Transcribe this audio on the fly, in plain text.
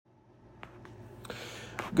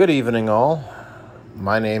Good evening, all.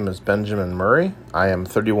 My name is Benjamin Murray. I am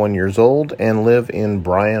 31 years old and live in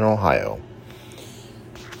Bryan, Ohio.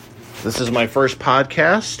 This is my first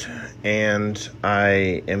podcast, and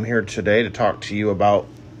I am here today to talk to you about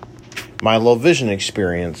my low vision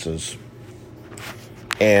experiences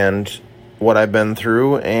and what I've been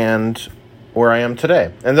through and where I am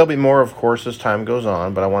today. And there'll be more, of course, as time goes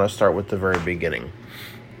on, but I want to start with the very beginning.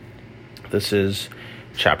 This is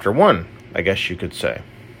chapter 1, I guess you could say.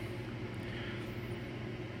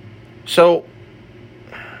 So,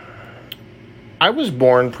 I was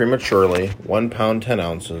born prematurely, 1 pound, 10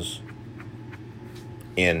 ounces,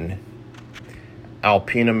 in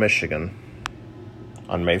Alpena, Michigan,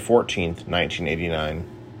 on May 14th, 1989,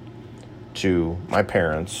 to my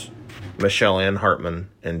parents, Michelle Ann Hartman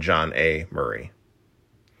and John A. Murray.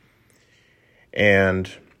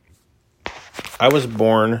 And I was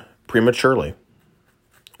born prematurely,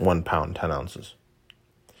 1 pound, 10 ounces.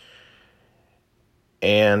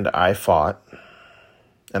 And I fought,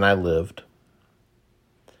 and I lived.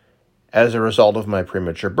 As a result of my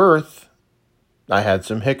premature birth, I had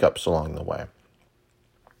some hiccups along the way.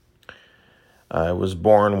 I was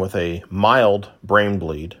born with a mild brain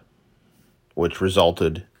bleed, which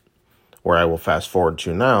resulted, where I will fast forward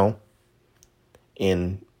to now,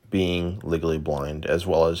 in being legally blind, as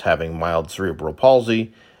well as having mild cerebral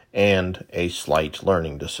palsy and a slight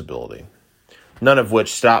learning disability. None of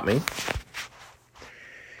which stopped me.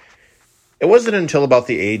 It wasn't until about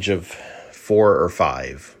the age of 4 or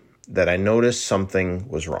 5 that I noticed something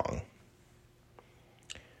was wrong.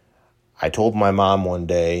 I told my mom one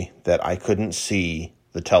day that I couldn't see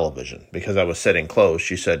the television because I was sitting close.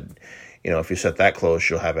 She said, if you sit that close,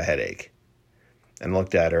 you'll have a headache. And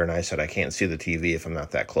looked at her and I said, I can't see the TV if I'm not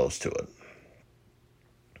that close to it.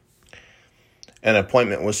 An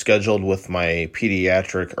appointment was scheduled with a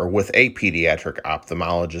pediatric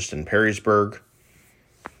ophthalmologist in Perrysburg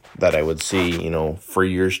that I would see, for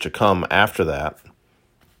years to come after that.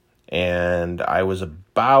 And I was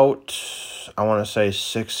about,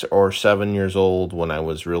 6 or 7 years old when I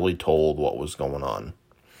was really told what was going on.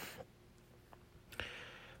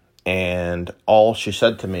 And all she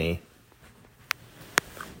said to me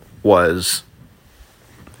was,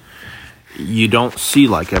 you don't see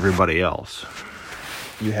like everybody else.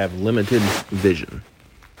 You have limited vision.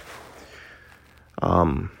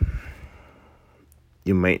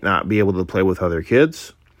 You might not be able to play with other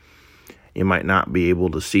kids. You might not be able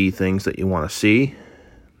to see things that you want to see.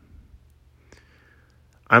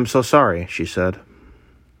 I'm so sorry, she said.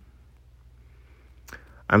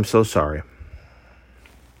 I'm so sorry.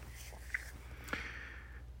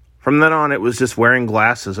 From then on, it was just wearing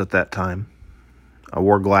glasses at that time. I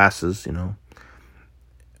wore glasses,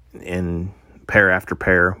 in pair after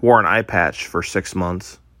pair. Wore an eye patch for 6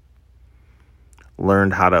 months.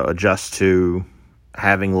 Learned how to adjust to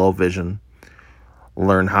having low vision.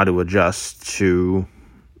 Learn how to adjust to,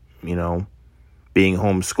 being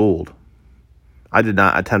homeschooled. I did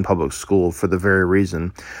not attend public school for the very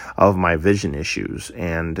reason of my vision issues.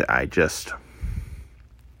 And I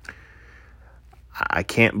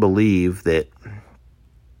can't believe that,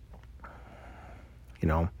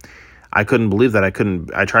 I couldn't believe that I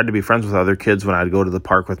tried to be friends with other kids when I'd go to the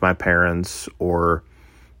park with my parents or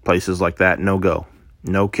places like that. No go.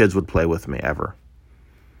 No kids would play with me ever.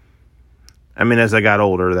 As I got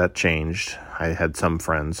older, that changed. I had some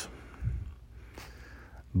friends.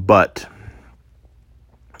 But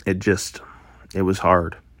it was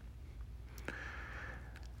hard.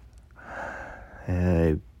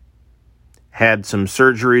 I had some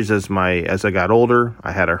surgeries as I got older.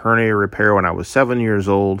 I had a hernia repair when I was 7 years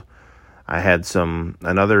old. I had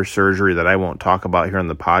another surgery that I won't talk about here on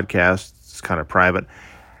the podcast. It's kind of private.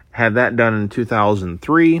 Had that done in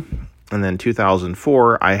 2003, and then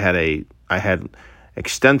 2004, I had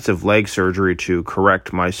extensive leg surgery to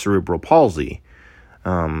correct my cerebral palsy.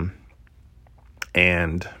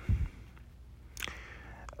 And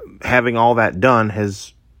having all that done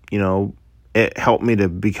has, it helped me to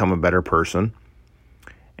become a better person.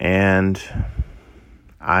 And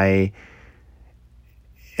I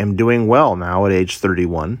am doing well now at age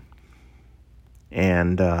 31.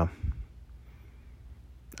 And I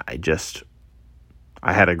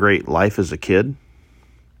had a great life as a kid.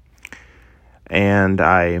 And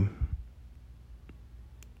I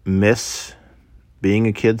miss being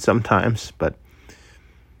a kid sometimes, but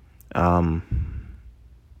I'm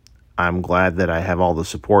glad that I have all the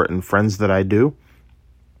support and friends that I do.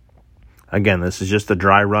 Again, this is just a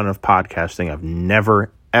dry run of podcasting. I've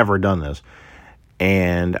never, ever done this.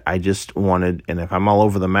 And I just wanted, and if I'm all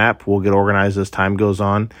over the map, we'll get organized as time goes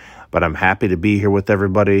on. But I'm happy to be here with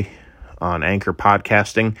everybody on Anchor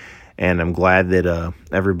Podcasting, and I'm glad that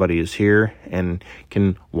everybody is here and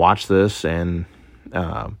can watch this and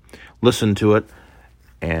listen to it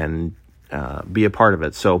and be a part of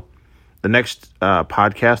it. So the next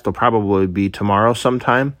podcast will probably be tomorrow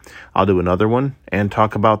sometime. I'll do another one and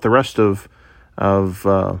talk about the rest of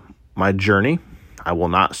my journey. I will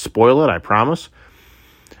not spoil it, I promise.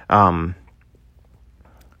 I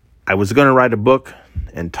was going to write a book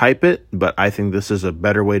and type it, but I think this is a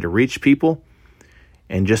better way to reach people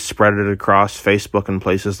and just spread it across Facebook and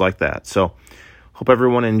places like that. So hope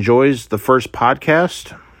everyone enjoys the first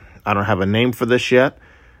podcast. I don't have a name for this yet.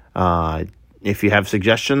 If you have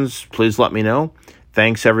suggestions, please let me know.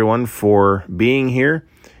 Thanks, everyone, for being here.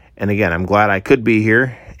 And again, I'm glad I could be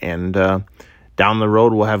here. And down the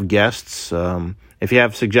road, we'll have guests. If you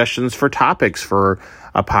have suggestions for topics for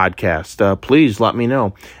a podcast, please let me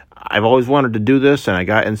know. I've always wanted to do this, and I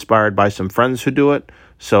got inspired by some friends who do it.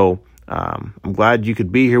 So I'm glad you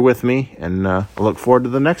could be here with me, and I look forward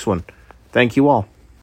to the next one. Thank you all.